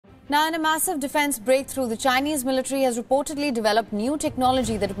Now, in a massive defense breakthrough, the Chinese military has reportedly developed new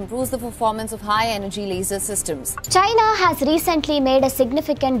technology that improves the performance of high-energy laser systems. China has recently made a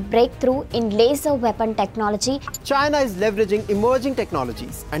significant breakthrough in laser weapon technology. China is leveraging emerging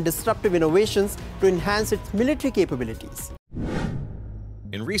technologies and disruptive innovations to enhance its military capabilities.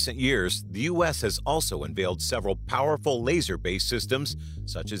 In recent years, the U.S. has also unveiled several powerful laser-based systems,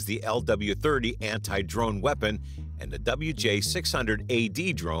 such as the LW-30 anti-drone weapon and the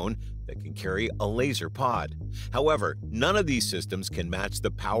WJ-600AD drone that can carry a laser pod. However, none of these systems can match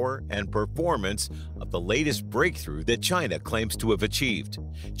the power and performance of the latest breakthrough that China claims to have achieved.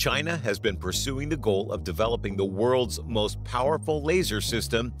 China has been pursuing the goal of developing the world's most powerful laser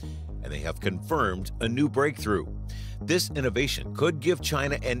system, and they have confirmed a new breakthrough. This innovation could give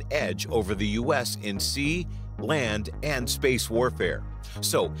China an edge over the U.S. in sea, land, and space warfare.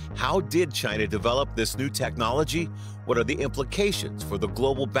 So, how did China develop this new technology? What are the implications for the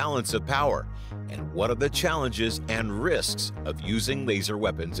global balance of power? And what are the challenges and risks of using laser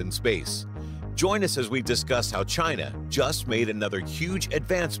weapons in space? Join us as we discuss how China just made another huge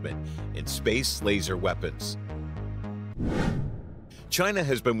advancement in space laser weapons. China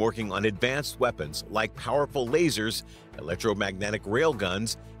has been working on advanced weapons like powerful lasers, electromagnetic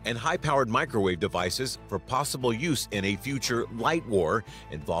railguns, and high-powered microwave devices for possible use in a future light war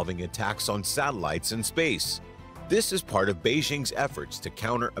involving attacks on satellites in space. This is part of Beijing's efforts to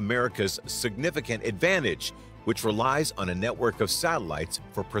counter America's significant advantage, which relies on a network of satellites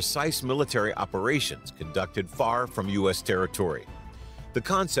for precise military operations conducted far from U.S. territory. The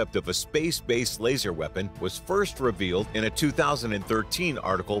concept of a space-based laser weapon was first revealed in a 2013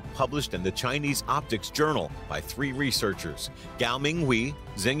 article published in the Chinese Optics Journal by three researchers, Gao Minghui,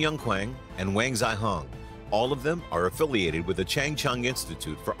 Xingyang Quang, and Wang Zihong. All of them are affiliated with the Changcheng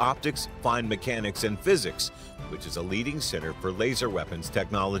Institute for Optics, Fine Mechanics, and Physics, which is a leading center for laser weapons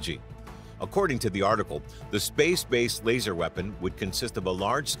technology. According to the article, the space-based laser weapon would consist of a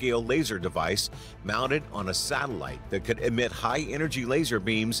large-scale laser device mounted on a satellite that could emit high-energy laser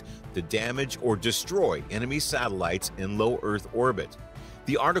beams to damage or destroy enemy satellites in low Earth orbit.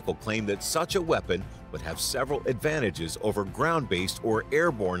 The article claimed that such a weapon would have several advantages over ground-based or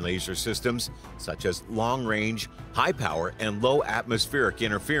airborne laser systems, such as long-range, high-power, and low-atmospheric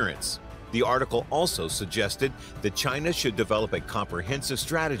interference. The article also suggested that China should develop a comprehensive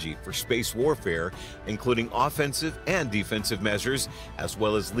strategy for space warfare, including offensive and defensive measures, as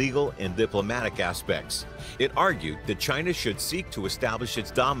well as legal and diplomatic aspects. It argued that China should seek to establish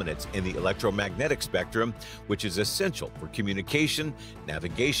its dominance in the electromagnetic spectrum, which is essential for communication,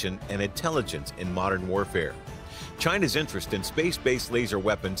 navigation, and intelligence in modern warfare. China's interest in space-based laser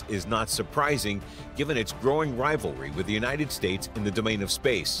weapons is not surprising, given its growing rivalry with the United States in the domain of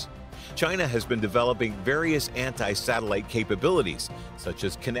space. China has been developing various anti-satellite capabilities, such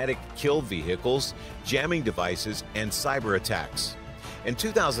as kinetic kill vehicles, jamming devices, and cyber attacks. In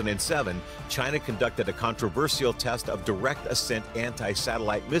 2007, China conducted a controversial test of direct ascent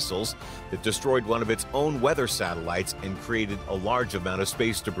anti-satellite missiles that destroyed one of its own weather satellites and created a large amount of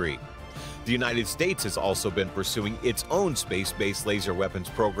space debris. The United States has also been pursuing its own space-based laser weapons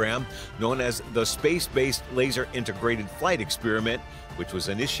program, known as the Space-Based Laser Integrated Flight Experiment, which was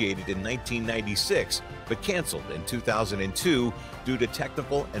initiated in 1996 but canceled in 2002 due to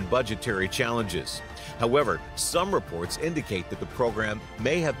technical and budgetary challenges. However, some reports indicate that the program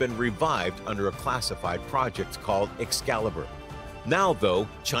may have been revived under a classified project called Excalibur. Now, though,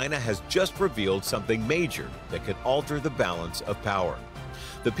 China has just revealed something major that could alter the balance of power.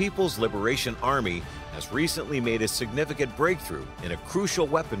 The People's Liberation Army has recently made a significant breakthrough in a crucial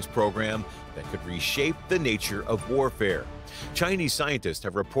weapons program that could reshape the nature of warfare. Chinese scientists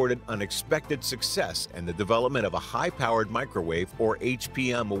have reported unexpected success in the development of a high-powered microwave, or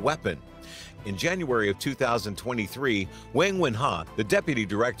HPM, weapon. In January of 2023, Wang Wenhe, the deputy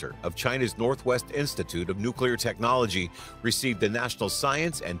director of China's Northwest Institute of Nuclear Technology, received the National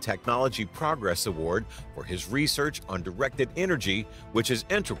Science and Technology Progress Award for his research on directed energy, which is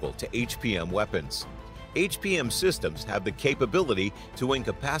integral to HPM weapons. HPM systems have the capability to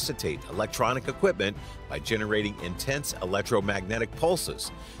incapacitate electronic equipment by generating intense electromagnetic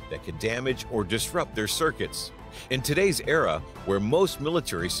pulses that can damage or disrupt their circuits. In today's era, where most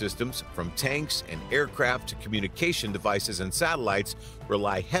military systems, from tanks and aircraft to communication devices and satellites,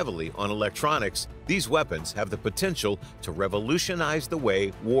 rely heavily on electronics, these weapons have the potential to revolutionize the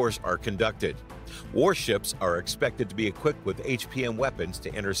way wars are conducted. Warships are expected to be equipped with HPM weapons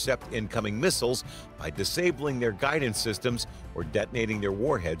to intercept incoming missiles by disabling their guidance systems or detonating their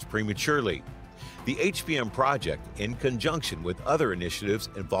warheads prematurely. The HPM project, in conjunction with other initiatives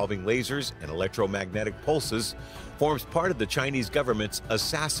involving lasers and electromagnetic pulses, forms part of the Chinese government's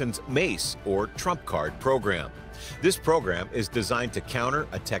Assassin's Mace, or Trump Card program. This program is designed to counter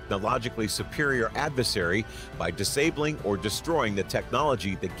a technologically superior adversary by disabling or destroying the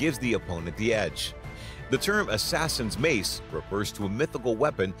technology that gives the opponent the edge. The term Assassin's Mace refers to a mythical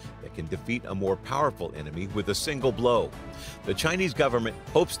weapon that can defeat a more powerful enemy with a single blow. The Chinese government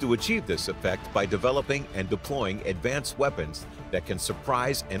hopes to achieve this effect by developing and deploying advanced weapons that can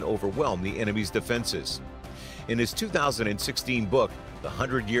surprise and overwhelm the enemy's defenses. In his 2016 book, The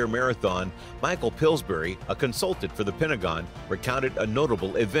 100-Year Marathon, Michael Pillsbury, a consultant for the Pentagon, recounted a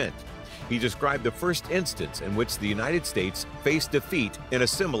notable event. He described the first instance in which the United States faced defeat in a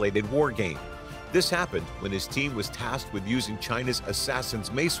simulated war game. This happened when his team was tasked with using China's Assassin's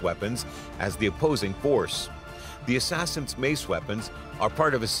Mace weapons as the opposing force. The Assassin's Mace weapons are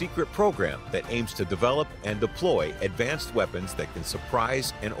part of a secret program that aims to develop and deploy advanced weapons that can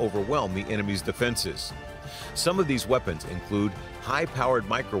surprise and overwhelm the enemy's defenses. Some of these weapons include high-powered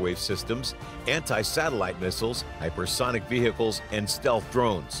microwave systems, anti-satellite missiles, hypersonic vehicles, and stealth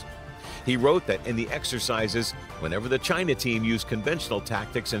drones. He wrote that in the exercises, whenever the China team used conventional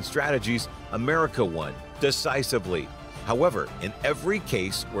tactics and strategies, America won decisively. However, in every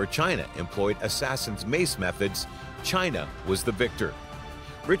case where China employed Assassin's Mace methods, China was the victor.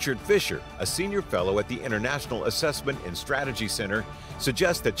 Richard Fisher, a senior fellow at the International Assessment and Strategy Center,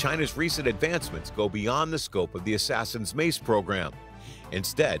 suggests that China's recent advancements go beyond the scope of the Assassin's Mace program.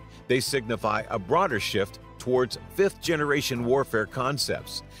 Instead, they signify a broader shift towards fifth-generation warfare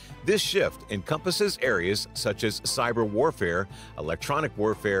concepts. This shift encompasses areas such as cyber warfare, electronic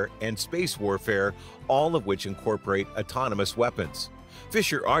warfare, and space warfare, all of which incorporate autonomous weapons.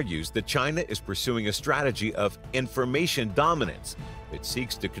 Fisher argues that China is pursuing a strategy of information dominance that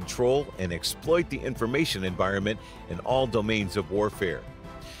seeks to control and exploit the information environment in all domains of warfare.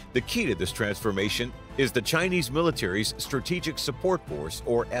 The key to this transformation is the Chinese military's Strategic Support Force,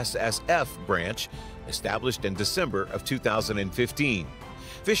 or SSF, branch, established in December of 2015.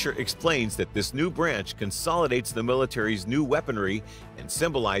 Fisher explains that this new branch consolidates the military's new weaponry and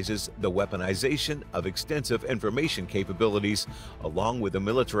symbolizes the weaponization of extensive information capabilities along with the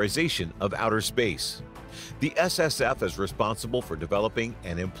militarization of outer space. The SSF is responsible for developing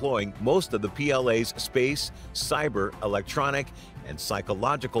and employing most of the PLA's space, cyber, electronic, and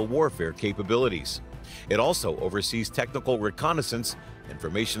psychological warfare capabilities. It also oversees technical reconnaissance,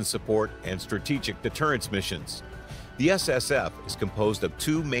 information support, and strategic deterrence missions. The SSF is composed of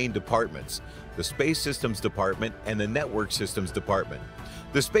two main departments, the Space Systems Department and the Network Systems Department.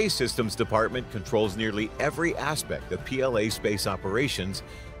 The Space Systems Department controls nearly every aspect of PLA space operations,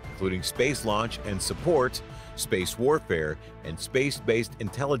 including space launch and support, space warfare, and space-based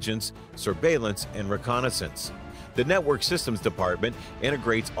intelligence, surveillance, and reconnaissance. The Network Systems Department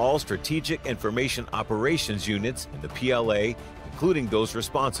integrates all strategic information operations units in the PLA, including those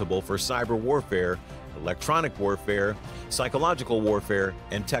responsible for cyber warfare, electronic warfare, psychological warfare,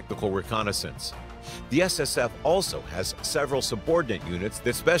 and technical reconnaissance. The SSF also has several subordinate units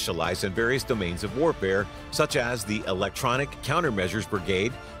that specialize in various domains of warfare, such as the Electronic Countermeasures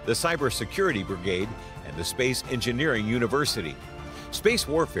Brigade, the Cybersecurity Brigade, and the Space Engineering University. Space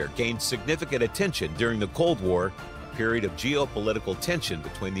warfare gained significant attention during the Cold War, a period of geopolitical tension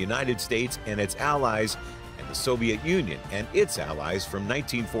between the United States and its allies, and the Soviet Union and its allies from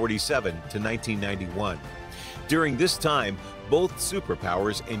 1947 to 1991. During this time, both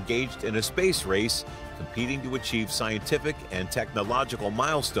superpowers engaged in a space race, competing to achieve scientific and technological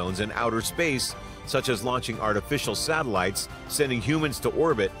milestones in outer space, such as launching artificial satellites, sending humans to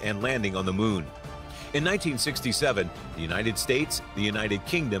orbit, and landing on the moon. In 1967, the United States, the United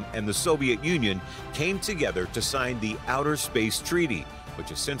Kingdom, and the Soviet Union came together to sign the Outer Space Treaty, which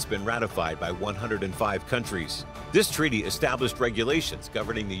has since been ratified by 105 countries. This treaty established regulations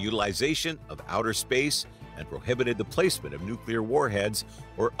governing the utilization of outer space and prohibited the placement of nuclear warheads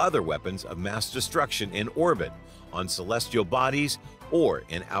or other weapons of mass destruction in orbit, on celestial bodies, or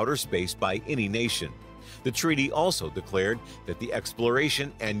in outer space by any nation. The treaty also declared that the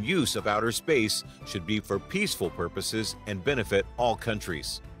exploration and use of outer space should be for peaceful purposes and benefit all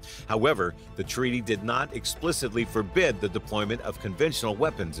countries. However, the treaty did not explicitly forbid the deployment of conventional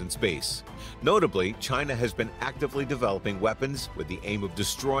weapons in space. Notably, China has been actively developing weapons with the aim of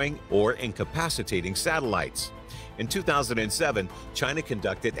destroying or incapacitating satellites. In 2007, China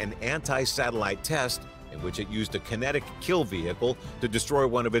conducted an anti-satellite test in which it used a kinetic kill vehicle to destroy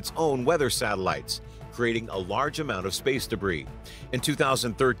one of its own weather satellites, creating a large amount of space debris. In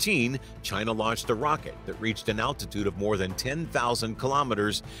 2013, China launched a rocket that reached an altitude of more than 10,000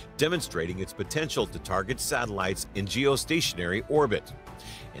 kilometers, demonstrating its potential to target satellites in geostationary orbit.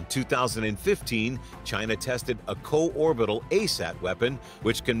 In 2015, China tested a co-orbital ASAT weapon,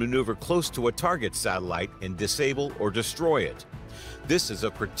 which can maneuver close to a target satellite and disable or destroy it. This is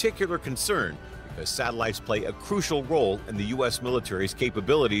of particular concern because satellites play a crucial role in the U.S. military's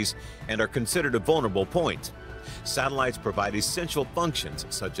capabilities and are considered a vulnerable point. Satellites provide essential functions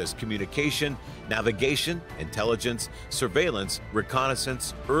such as communication, navigation, intelligence, surveillance,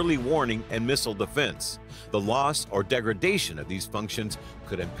 reconnaissance, early warning, and missile defense. The loss or degradation of these functions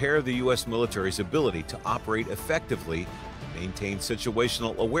could impair the U.S. military's ability to operate effectively and maintain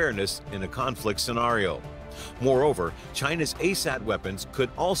situational awareness in a conflict scenario. Moreover, China's ASAT weapons could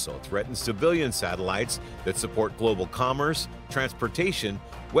also threaten civilian satellites that support global commerce, transportation,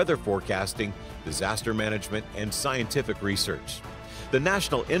 weather forecasting, disaster management, and scientific research. The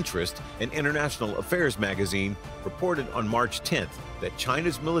National Interest and International Affairs magazine reported on March 10th that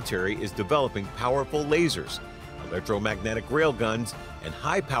China's military is developing powerful lasers, electromagnetic railguns, and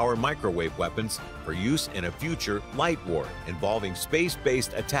high-power microwave weapons for use in a future light war involving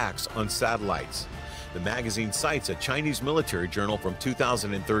space-based attacks on satellites. The magazine cites a Chinese military journal from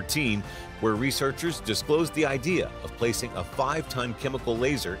 2013 where researchers disclosed the idea of placing a 5-ton chemical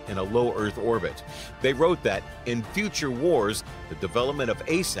laser in a low Earth orbit. They wrote that in future wars, the development of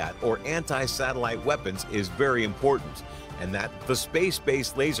ASAT or anti-satellite weapons is very important, and that the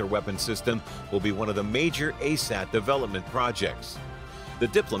space-based laser weapon system will be one of the major ASAT development projects. The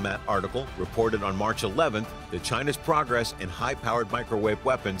Diplomat article reported on March 11th that China's progress in high-powered microwave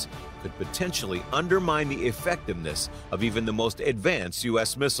weapons could potentially undermine the effectiveness of even the most advanced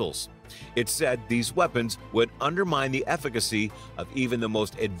U.S. missiles. It said these weapons would undermine the efficacy of even the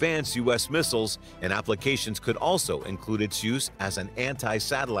most advanced U.S. missiles, and applications could also include its use as an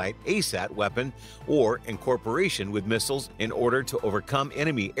anti-satellite ASAT weapon or incorporation with missiles in order to overcome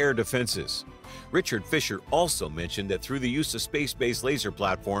enemy air defenses. Richard Fisher also mentioned that through the use of space-based laser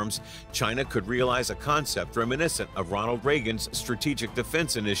platforms, China could realize a concept reminiscent of Ronald Reagan's Strategic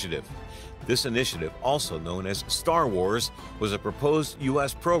Defense Initiative. This initiative, also known as Star Wars, was a proposed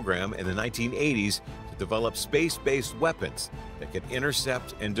U.S. program in the 1980s to develop space-based weapons that could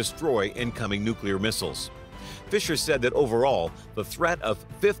intercept and destroy incoming nuclear missiles. Fisher said that overall, the threat of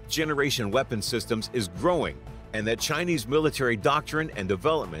fifth-generation weapon systems is growing, and that Chinese military doctrine and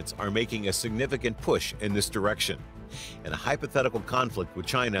developments are making a significant push in this direction. In a hypothetical conflict with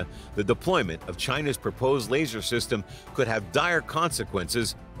China, the deployment of China's proposed laser system could have dire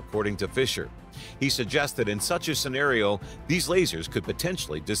consequences, according to Fisher. He suggested in such a scenario, these lasers could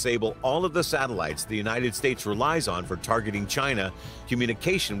potentially disable all of the satellites the United States relies on for targeting China,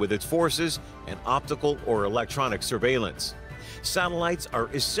 communication with its forces, and optical or electronic surveillance. Satellites are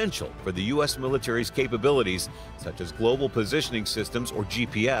essential for the U.S. military's capabilities, such as global positioning systems or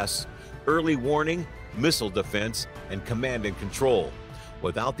GPS, early warning, missile defense, and command and control.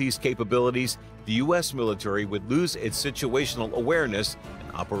 Without these capabilities, the U.S. military would lose its situational awareness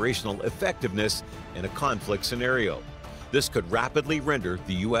and operational effectiveness in a conflict scenario. This could rapidly render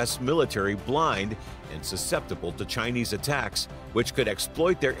the U.S. military blind and susceptible to Chinese attacks, which could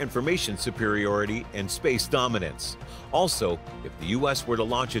exploit their information superiority and space dominance. Also, if the U.S. were to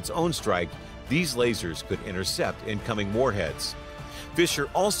launch its own strike, these lasers could intercept incoming warheads. Fisher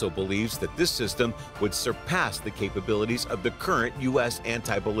also believes that this system would surpass the capabilities of the current U.S.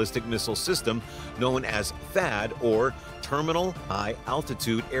 anti-ballistic missile system known as THAAD, or Terminal High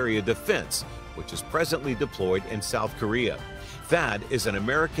Altitude Area Defense, which is presently deployed in South Korea. THAAD is an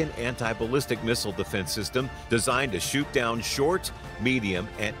American anti-ballistic missile defense system designed to shoot down short, medium,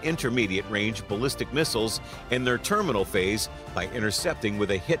 and intermediate range ballistic missiles in their terminal phase by intercepting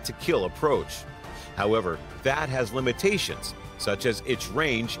with a hit-to-kill approach. However, THAAD has limitations, such as its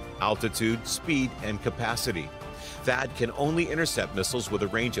range, altitude, speed, and capacity. THAAD can only intercept missiles with a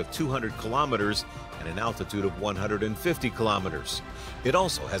range of 200 kilometers and an altitude of 150 kilometers. It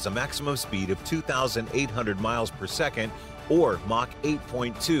also has a maximum speed of 2,800 miles per second, or Mach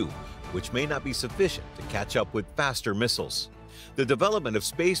 8.2, which may not be sufficient to catch up with faster missiles. The development of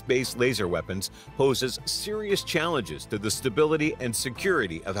space-based laser weapons poses serious challenges to the stability and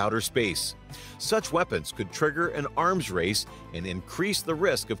security of outer space. Such weapons could trigger an arms race and increase the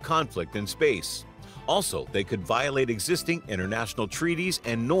risk of conflict in space. Also, they could violate existing international treaties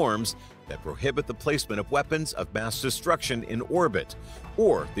and norms that prohibit the placement of weapons of mass destruction in orbit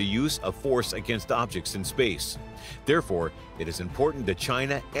or the use of force against objects in space. Therefore, it is important that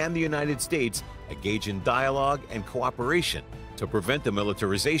China and the United States engage in dialogue and cooperation to prevent the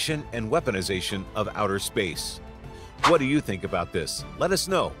militarization and weaponization of outer space. What do you think about this? Let us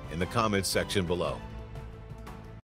know in the comments section below.